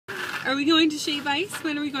Are we going to Shave Ice?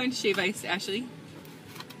 When are we going to Shave Ice, Ashley?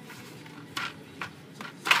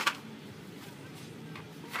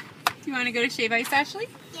 Do you want to go to Shave Ice, Ashley?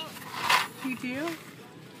 Yes. You do?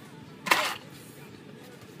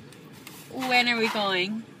 When are we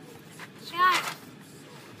going? Sure.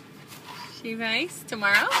 Shave Ice?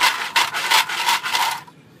 Tomorrow?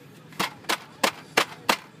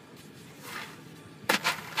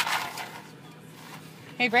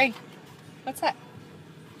 Hey, Bray. What's that?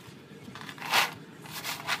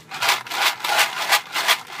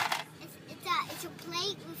 It's a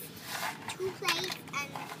plate with 2 plates and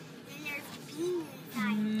there's beans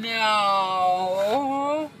inside.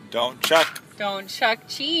 No. Don't chuck. Don't chuck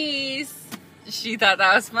cheese. She thought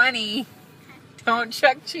that was funny. Don't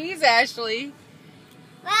chuck cheese, Ashley.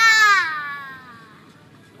 Ah!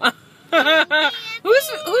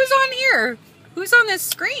 Who's on here? Who's on this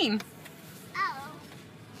screen? Oh.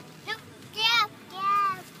 Look, yeah.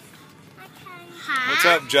 Okay. What's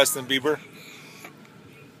up, Justin Bieber?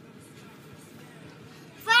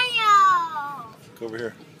 Fire! Go over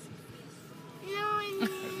here. No,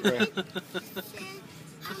 Right.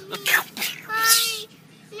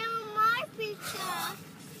 no more picture.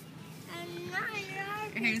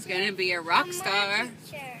 Who's gonna be a rock star?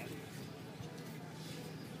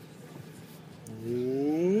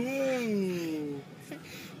 Whoa.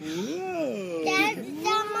 Whoa. That's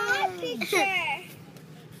my picture.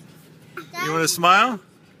 You want to smile?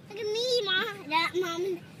 Look at me, Mom. That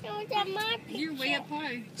Mom. That's my picture. You're way up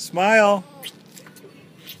high. Smile.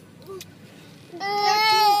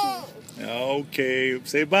 Oh. Okay.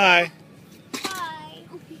 Say bye. Bye.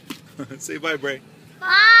 Say bye, Bray.